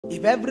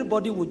If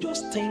everybody would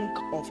just think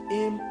of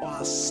him or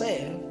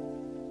herself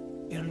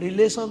in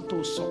relation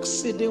to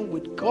succeeding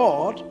with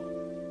God,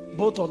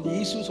 both on the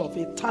issues of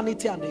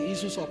eternity and the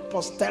issues of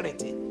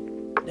posterity,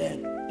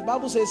 then the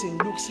Bible says in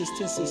Luke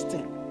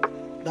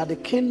 16:16 that the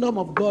kingdom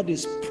of God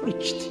is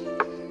preached.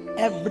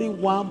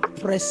 Everyone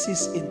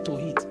presses into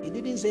it. He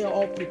didn't say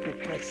all people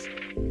press,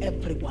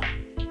 everyone.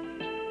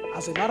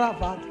 As a matter of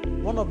fact,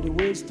 one of the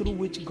ways through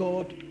which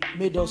God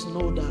made us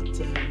know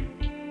that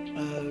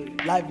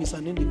life is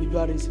an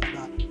individualism is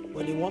that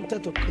when he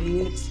wanted to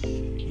create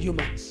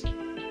humans,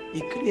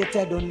 he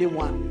created only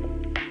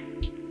one.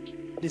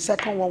 The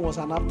second one was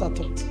an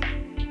afterthought.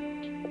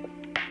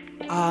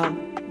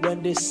 And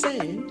when they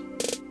sinned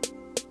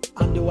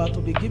and they were to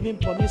be given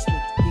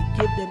punishment, he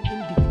gave them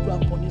individual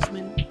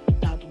punishment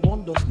that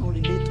one does not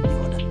relate to